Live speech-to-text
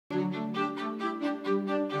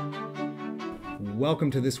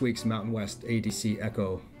Welcome to this week's Mountain West ADC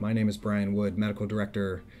Echo. My name is Brian Wood, Medical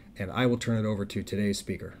Director, and I will turn it over to today's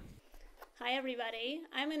speaker. Hi everybody.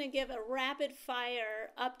 I'm going to give a rapid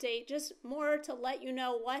fire update, just more to let you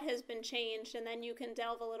know what has been changed, and then you can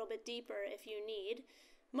delve a little bit deeper if you need.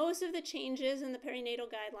 Most of the changes in the perinatal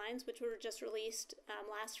guidelines, which were just released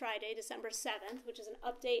last Friday, December 7th, which is an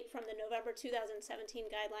update from the November 2017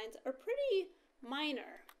 guidelines, are pretty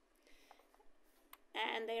minor.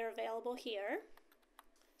 And they are available here.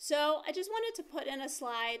 So I just wanted to put in a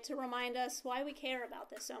slide to remind us why we care about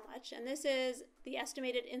this so much. And this is the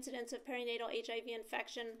estimated incidence of perinatal HIV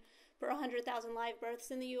infection per 100,000 live births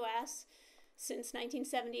in the U.S. since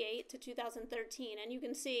 1978 to 2013. And you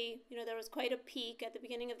can see, there was quite a peak at the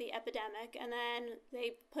beginning of the epidemic. And then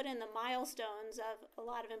they put in the milestones of a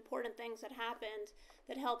lot of important things that happened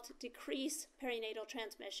that helped decrease perinatal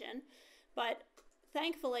transmission. But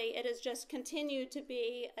thankfully, it has just continued to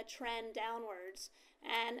be a trend downwards.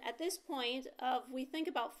 And at this point, we think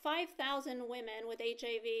about 5,000 women with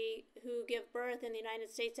HIV who give birth in the United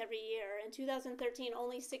States every year. In 2013,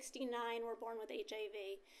 only 69 were born with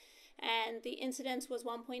HIV. And the incidence was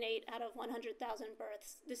 1.8 out of 100,000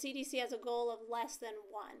 births. The CDC has a goal of less than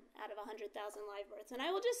 1 out of 100,000 live births. And I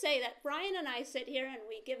will just say that Brian and I sit here and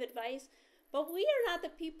we give advice, but we are not the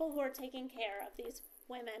people who are taking care of these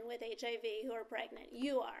women with HIV who are pregnant.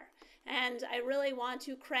 You are. And I really want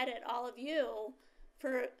to credit all of you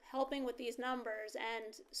for helping with these numbers,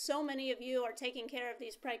 and so many of you are taking care of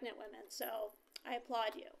these pregnant women, so I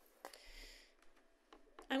applaud you.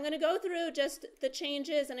 I'm going to go through just the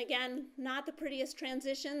changes, and again, not the prettiest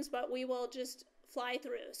transitions, but we will just fly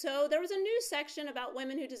through. So there was a new section about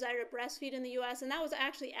women who desire to breastfeed in the U.S., and that was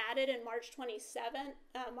actually added in March 27th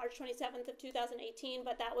of 2018,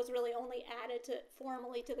 but that was really only added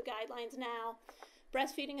formally to the guidelines now.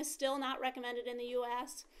 Breastfeeding is still not recommended in the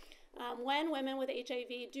U.S. When women with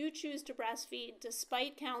HIV do choose to breastfeed,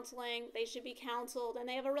 despite counseling, they should be counseled, and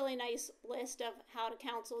they have a really nice list of how to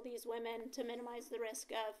counsel these women to minimize the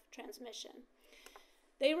risk of transmission.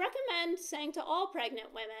 They recommend saying to all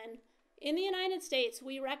pregnant women, in the United States,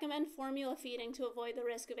 we recommend formula feeding to avoid the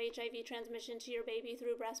risk of HIV transmission to your baby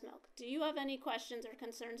through breast milk. Do you have any questions or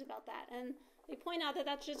concerns about that? And they point out that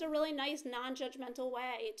that's just a really nice, non-judgmental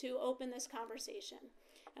way to open this conversation.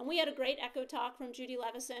 And we had a great echo talk from Judy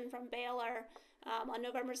Levison from Baylor on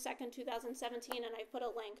November 2nd, 2017, and I put a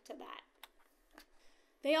link to that.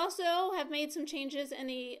 They also have made some changes in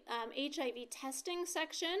the HIV testing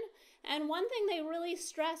section. And one thing they really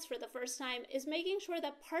stress for the first time is making sure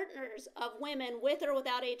that partners of women with or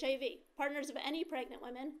without HIV, partners of any pregnant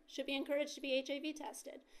women, should be encouraged to be HIV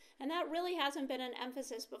tested. And that really hasn't been an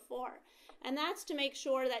emphasis before. And that's to make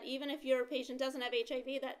sure that even if your patient doesn't have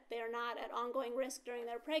HIV, that they're not at ongoing risk during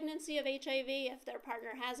their pregnancy of HIV, if their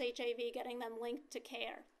partner has HIV, getting them linked to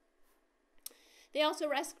care. They also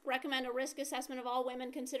recommend a risk assessment of all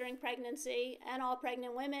women considering pregnancy and all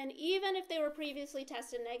pregnant women, even if they were previously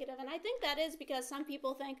tested negative. And I think that is because some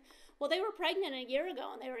people think, well, they were pregnant a year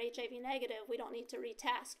ago and they were HIV negative. We don't need to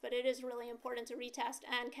retest. But it is really important to retest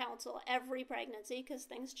and counsel every pregnancy because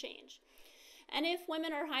things change. And if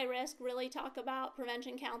women are high risk, really talk about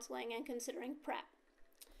prevention counseling and considering PrEP.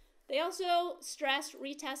 They also stress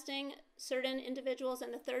retesting certain individuals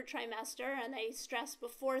in the third trimester, and they stress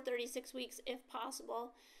before 36 weeks if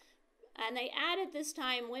possible. And they added this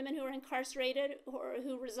time women who are incarcerated or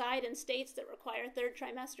who reside in states that require third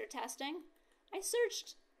trimester testing. I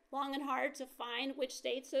searched long and hard to find which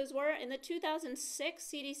states those were. In the 2006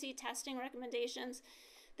 CDC testing recommendations,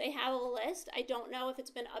 they have a list. I don't know if it's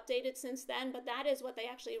been updated since then, but that is what they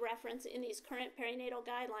actually reference in these current perinatal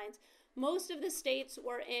guidelines. Most of the states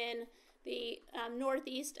were in the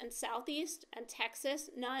Northeast and Southeast, and Texas.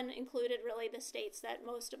 None included really the states that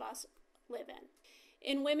most of us live in.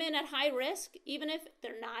 In women at high risk, even if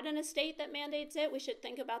they're not in a state that mandates it, we should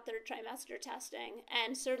think about third trimester testing,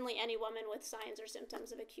 and certainly any woman with signs or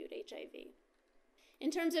symptoms of acute HIV. In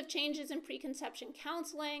terms of changes in preconception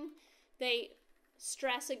counseling, they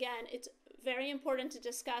stress again, it's very important to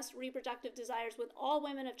discuss reproductive desires with all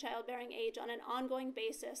women of childbearing age on an ongoing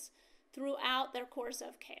basis throughout their course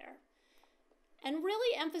of care. And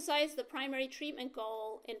really emphasize the primary treatment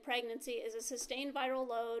goal in pregnancy is a sustained viral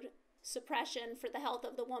load suppression for the health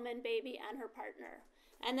of the woman, baby, and her partner.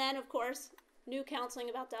 And then, of course, new counseling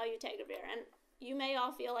about dolutegravir. And you may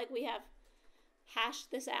all feel like we have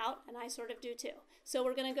hashed this out, and I sort of do too. So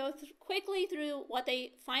we're going to go quickly through what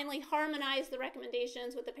they finally harmonized the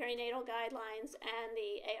recommendations with the perinatal guidelines and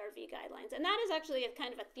the ARV guidelines. And that is actually a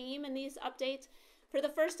kind of a theme in these updates. For the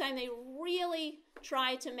first time, they really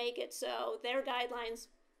tried to make it so their guidelines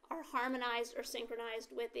are harmonized or synchronized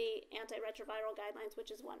with the antiretroviral guidelines,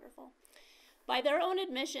 which is wonderful. By their own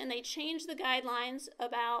admission, they changed the guidelines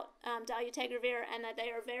about dolutegravir and that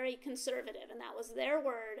they are very conservative, and that was their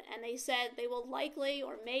word, and they said they will likely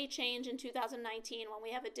or may change in 2019 when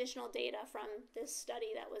we have additional data from this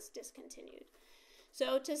study that was discontinued.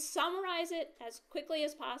 So to summarize it as quickly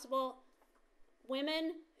as possible,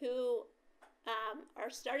 women who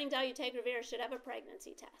are starting dolutegravir should have a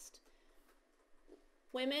pregnancy test.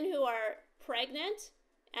 Women who are pregnant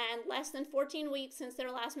and less than 14 weeks since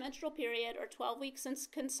their last menstrual period, or 12 weeks since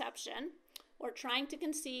conception, or trying to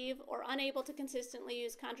conceive, or unable to consistently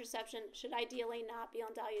use contraception should ideally not be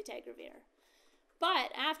on dolutegravir.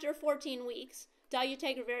 But after 14 weeks,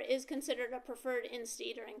 dolutegravir is considered a preferred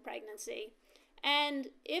INSTI during pregnancy. And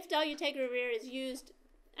if dolutegravir is used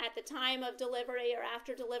at the time of delivery or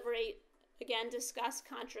after delivery, again, discuss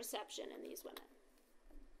contraception in these women.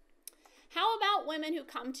 How about women who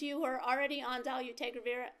come to you who are already on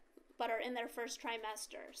dolutegravir but are in their first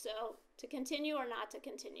trimester? So to continue or not to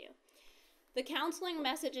continue? The counseling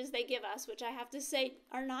messages they give us, which I have to say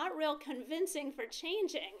are not real convincing for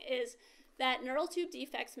changing, is that neural tube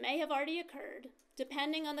defects may have already occurred.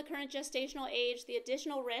 Depending on the current gestational age, the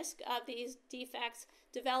additional risk of these defects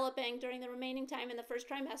developing during the remaining time in the first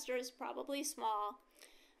trimester is probably small.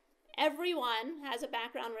 Everyone has a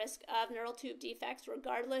background risk of neural tube defects,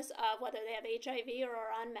 regardless of whether they have HIV or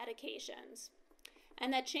are on medications.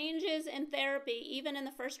 And that changes in therapy, even in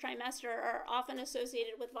the first trimester, are often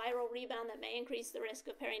associated with viral rebound that may increase the risk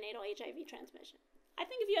of perinatal HIV transmission. I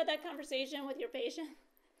think if you had that conversation with your patient,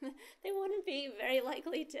 they wouldn't be very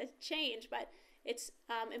likely to change, but it's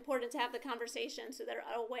important to have the conversation so they're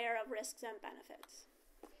aware of risks and benefits.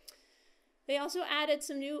 They also added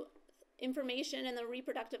some new information in the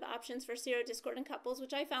reproductive options for serodiscordant couples,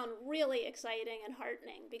 which I found really exciting and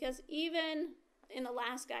heartening, because even in the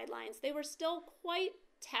last guidelines, they were still quite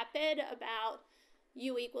tepid about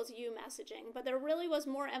U equals U messaging, but there really was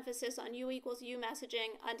more emphasis on U equals U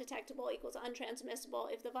messaging, undetectable equals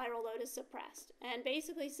untransmissible if the viral load is suppressed, and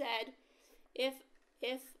basically said if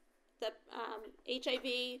the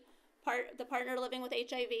the partner living with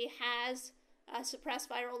HIV has a suppressed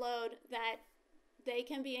viral load, that they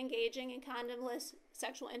can be engaging in condomless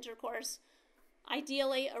sexual intercourse,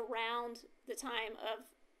 ideally around the time of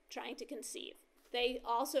trying to conceive. They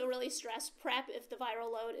also really stress PrEP if the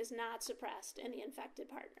viral load is not suppressed in the infected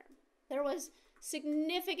partner. There was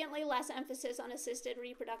significantly less emphasis on assisted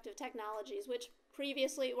reproductive technologies, which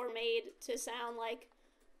previously were made to sound like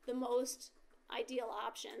the most ideal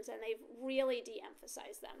options, and they've really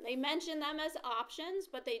de-emphasized them. They mention them as options,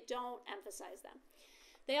 but they don't emphasize them.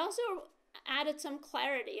 They also added some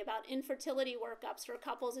clarity about infertility workups for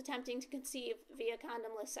couples attempting to conceive via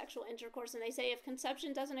condomless sexual intercourse, and they say if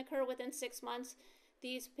conception doesn't occur within 6 months,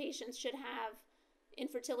 these patients should have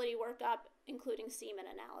infertility workup, including semen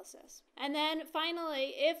analysis. And then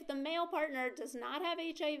finally, if the male partner does not have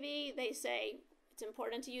HIV, they say it's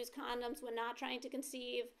important to use condoms when not trying to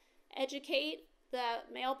conceive. Educate the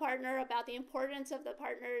male partner about the importance of the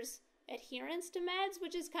partner's adherence to meds,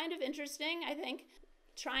 which is kind of interesting, I think.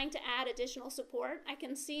 Trying to add additional support. I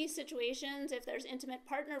can see situations if there's intimate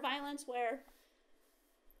partner violence where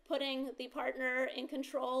putting the partner in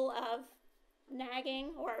control of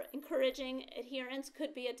nagging or encouraging adherence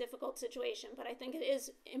could be a difficult situation, but I think it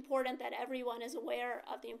is important that everyone is aware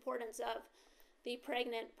of the importance of the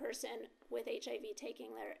pregnant person with HIV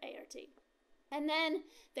taking their ART. And then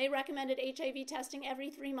they recommended HIV testing every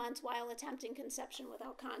 3 months while attempting conception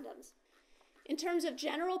without condoms. In terms of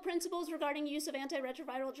general principles regarding use of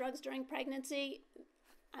antiretroviral drugs during pregnancy,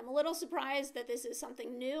 I'm a little surprised that this is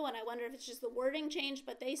something new, and I wonder if it's just the wording changed,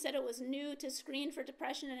 but they said it was new to screen for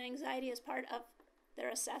depression and anxiety as part of their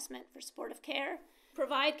assessment for supportive care,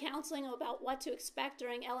 provide counseling about what to expect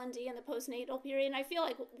during L&D and the postnatal period, and I feel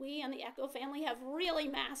like we and the ECHO family have really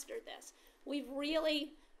mastered this. We've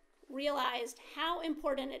really realized how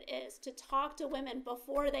important it is to talk to women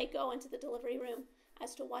before they go into the delivery room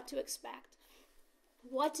as to what to expect,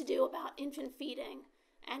 what to do about infant feeding,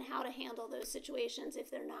 and how to handle those situations if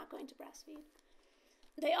they're not going to breastfeed.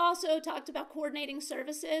 They also talked about coordinating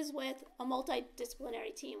services with a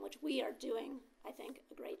multidisciplinary team, which we are doing, I think,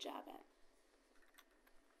 a great job at.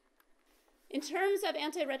 In terms of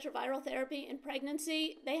antiretroviral therapy in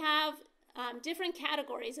pregnancy, they have different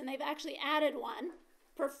categories, and they've actually added one: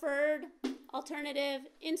 preferred, alternative,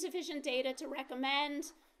 insufficient data to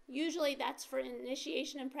recommend. Usually that's for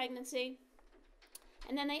initiation in pregnancy.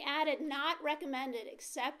 And then they added not recommended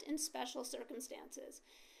except in special circumstances.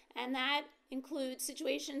 And that includes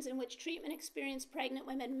situations in which treatment-experienced pregnant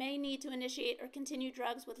women may need to initiate or continue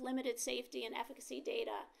drugs with limited safety and efficacy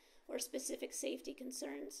data or specific safety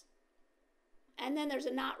concerns. And then there's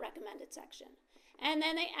a not recommended section. And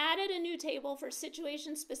then they added a new table for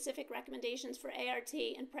situation-specific recommendations for ART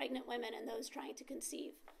in pregnant women and those trying to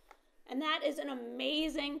conceive. And that is an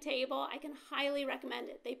amazing table. I can highly recommend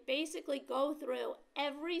it. They basically go through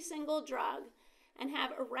every single drug and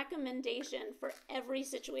have a recommendation for every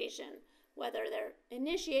situation, whether they're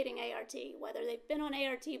initiating ART, whether they've been on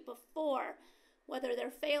ART before, whether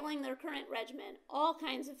they're failing their current regimen, all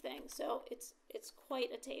kinds of things. So it's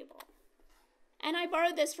quite a table. And I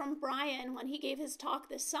borrowed this from Brian when he gave his talk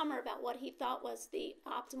this summer about what he thought was the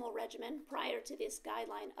optimal regimen prior to this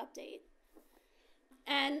guideline update.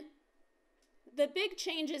 And the big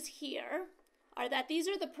changes here are that these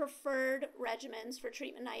are the preferred regimens for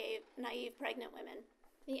treatment-naive pregnant women.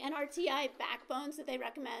 The NRTI backbones that they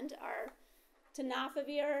recommend are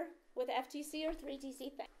tenofovir with FTC or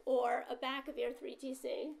 3TC, or abacavir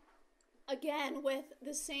 3TC, again with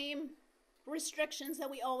the same restrictions that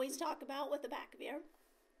we always talk about with abacavir.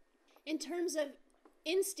 In terms of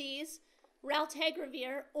instis,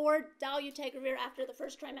 raltegravir or dolutegravir after the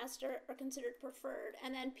first trimester are considered preferred.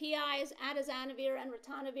 And then PIs, atazanavir and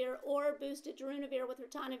ritonavir or boosted darunavir with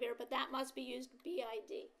ritonavir, but that must be used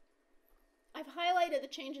BID. I've highlighted the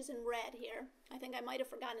changes in red here. I think I might have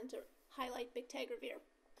forgotten to highlight bictegravir.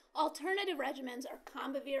 Alternative regimens are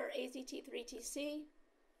combivir or AZT3TC,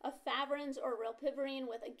 efavirenz or rilpivirine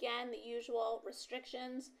with, again, the usual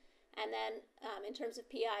restrictions. And then in terms of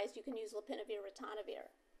PIs, you can use lopinavir, ritonavir.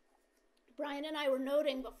 Brian and I were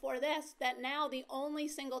noting before this that now the only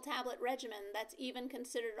single tablet regimen that's even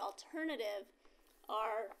considered alternative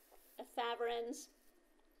are efavirenz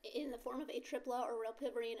in the form of atripla or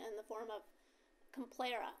rilpivirine in the form of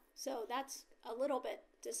Complera. So that's a little bit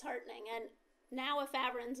disheartening. And now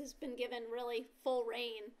efavirenz has been given really full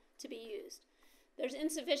reign to be used. There's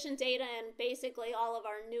insufficient data in basically all of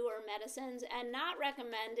our newer medicines and not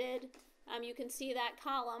recommended. You can see that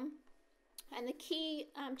column. And the key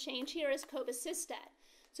change here is cobicistat.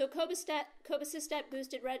 So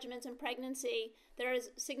Cobicistat-Boosted regimens in pregnancy, there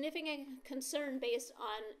is significant concern based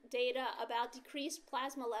on data about decreased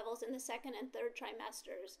plasma levels in the second and third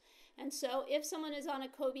trimesters. And so if someone is on a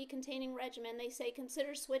Cobi-containing regimen, they say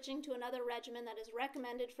consider switching to another regimen that is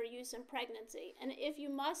recommended for use in pregnancy. And if you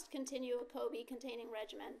must continue a Cobi-containing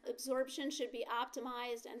regimen, absorption should be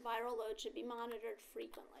optimized and viral load should be monitored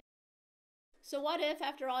frequently. So what if,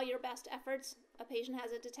 after all your best efforts, a patient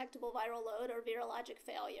has a detectable viral load or virologic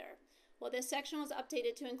failure? Well, this section was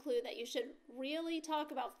updated to include that you should really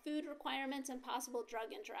talk about food requirements and possible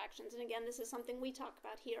drug interactions. And again, this is something we talk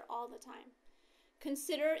about here all the time.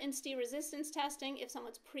 Consider INSTI resistance testing if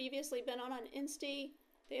someone's previously been on an INSTI,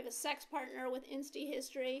 they have a sex partner with INSTI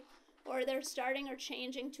history, or they're starting or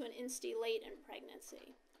changing to an INSTI late in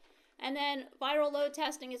pregnancy. And then viral load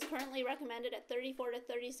testing is currently recommended at 34 to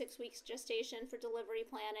 36 weeks gestation for delivery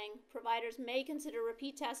planning. Providers may consider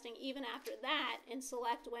repeat testing even after that in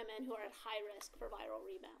select women who are at high risk for viral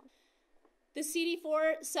rebound. The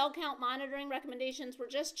CD4 cell count monitoring recommendations were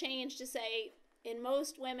just changed to say in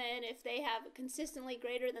most women, if they have consistently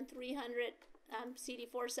greater than 300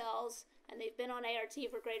 CD4 cells and they've been on ART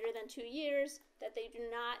for greater than 2 years, that they do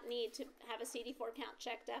not need to have a CD4 count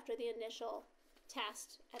checked after the initial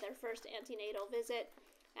test at their first antenatal visit.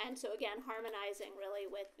 And so again, harmonizing really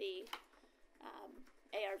with the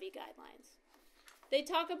ARV guidelines. They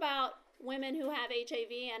talk about women who have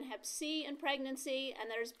HIV and Hep C in pregnancy,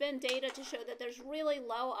 and there's been data to show that there's really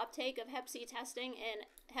low uptake of Hep C testing in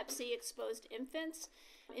Hep C exposed infants.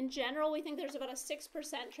 In general, we think there's about a 6%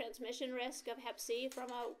 transmission risk of Hep C from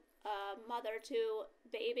a mother to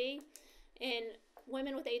baby. In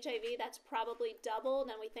women with HIV, that's probably doubled,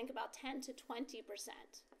 and we think about 10 to 20%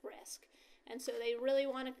 risk. And so they really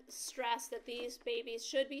want to stress that these babies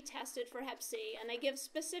should be tested for Hep C, and they give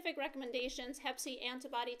specific recommendations: Hep C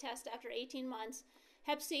antibody test after 18 months.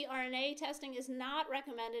 Hep C RNA testing is not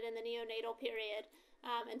recommended in the neonatal period,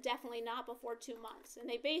 and definitely not before 2 months. And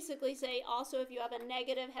they basically say also if you have a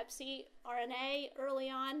negative Hep C RNA early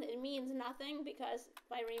on, it means nothing because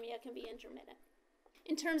viremia can be intermittent.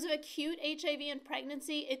 In terms of acute HIV in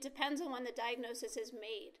pregnancy, it depends on when the diagnosis is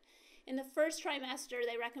made. In the first trimester,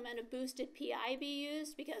 they recommend a boosted PI be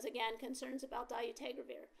used because, again, concerns about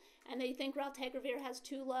dolutegravir. And they think raltegravir has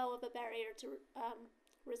too low of a barrier to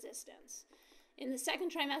resistance. In the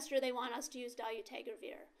second trimester, they want us to use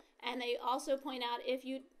dolutegravir. And they also point out if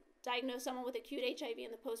you diagnose someone with acute HIV in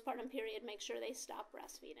the postpartum period, make sure they stop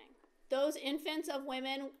breastfeeding. Those infants of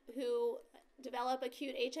women who develop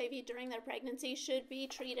acute HIV during their pregnancy should be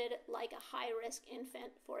treated like a high-risk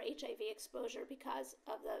infant for HIV exposure because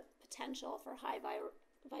of the potential for high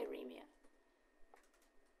viremia.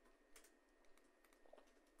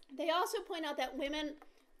 They also point out that women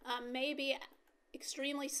may be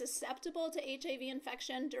extremely susceptible to HIV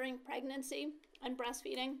infection during pregnancy and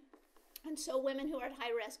breastfeeding, and so women who are at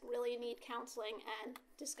high risk really need counseling and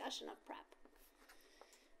discussion of PrEP.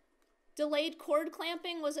 Delayed cord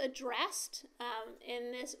clamping was addressed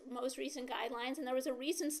in this most recent guidelines, and there was a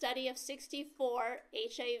recent study of 64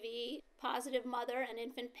 HIV-positive mother and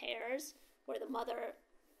infant pairs where the mother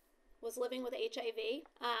was living with HIV,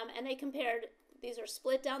 and they compared, these are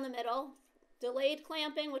split down the middle, delayed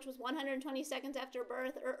clamping, which was 120 seconds after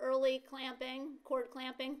birth, or early clamping, cord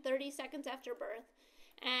clamping, 30 seconds after birth.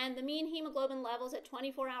 And the mean hemoglobin levels at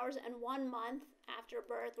 24 hours and 1 month after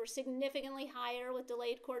birth were significantly higher with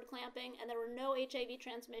delayed cord clamping, and there were no HIV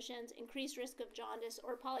transmissions, increased risk of jaundice,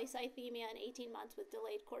 or polycythemia in 18 months with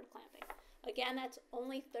delayed cord clamping. Again, that's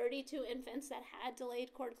only 32 infants that had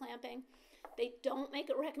delayed cord clamping. They don't make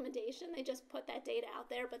a recommendation, they just put that data out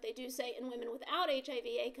there, but they do say in women without HIV,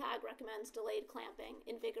 ACOG recommends delayed clamping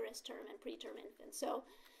in vigorous term and preterm infants. So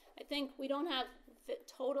I think we don't have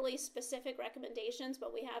totally specific recommendations,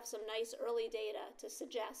 but we have some nice early data to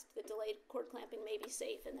suggest that delayed cord clamping may be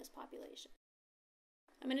safe in this population.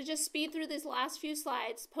 I'm going to just speed through these last few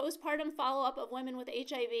slides. Postpartum follow-up of women with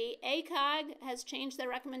HIV. ACOG has changed their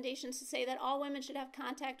recommendations to say that all women should have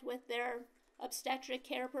contact with their obstetric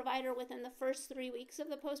care provider within the first 3 weeks of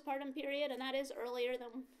the postpartum period, and that is earlier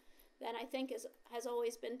than I think has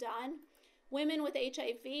always been done. Women with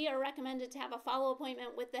HIV are recommended to have a follow-up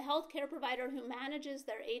appointment with the healthcare provider who manages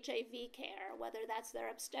their HIV care, whether that's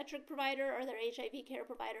their obstetric provider or their HIV care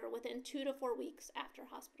provider, within 2 to 4 weeks after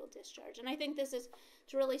hospital discharge. And I think this is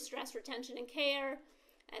to really stress retention and care,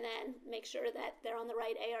 and then make sure that they're on the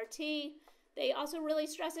right ART. They also really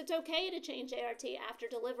stress it's okay to change ART after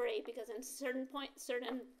delivery, because in certain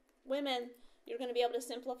women, you're going to be able to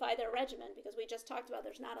simplify their regimen, because we just talked about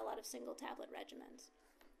there's not a lot of single tablet regimens.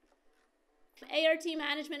 ART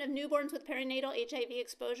management of newborns with perinatal HIV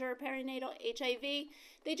exposure, perinatal HIV,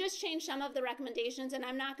 they just changed some of the recommendations, and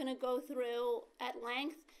I'm not going to go through at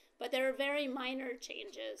length, but there are very minor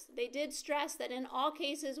changes. They did stress that in all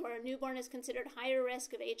cases where a newborn is considered higher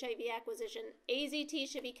risk of HIV acquisition, AZT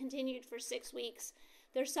should be continued for 6 weeks.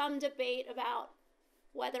 There's some debate about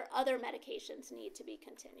whether other medications need to be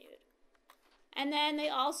continued. And then they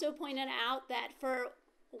also pointed out that for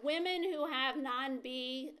women who have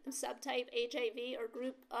non-B subtype HIV or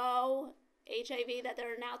group O HIV, that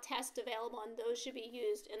there are now tests available, and those should be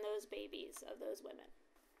used in those babies of those women.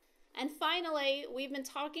 And finally, we've been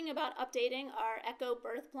talking about updating our ECHO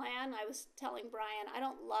birth plan. I was telling Brian, I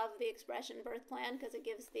don't love the expression birth plan because it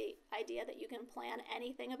gives the idea that you can plan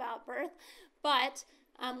anything about birth, but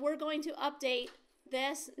we're going to update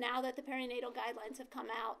this now that the perinatal guidelines have come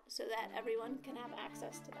out so that everyone can have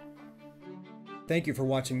access to them. Thank you for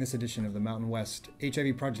watching this edition of the Mountain West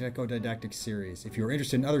HIV Project Echo Didactic Series. If you're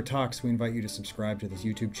interested in other talks, we invite you to subscribe to this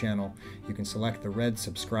YouTube channel. You can select the red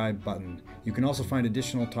subscribe button. You can also find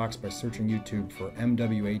additional talks by searching YouTube for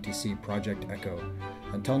MWATC Project Echo.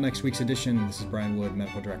 Until next week's edition, this is Brian Wood,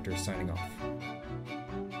 Medical Director, signing off.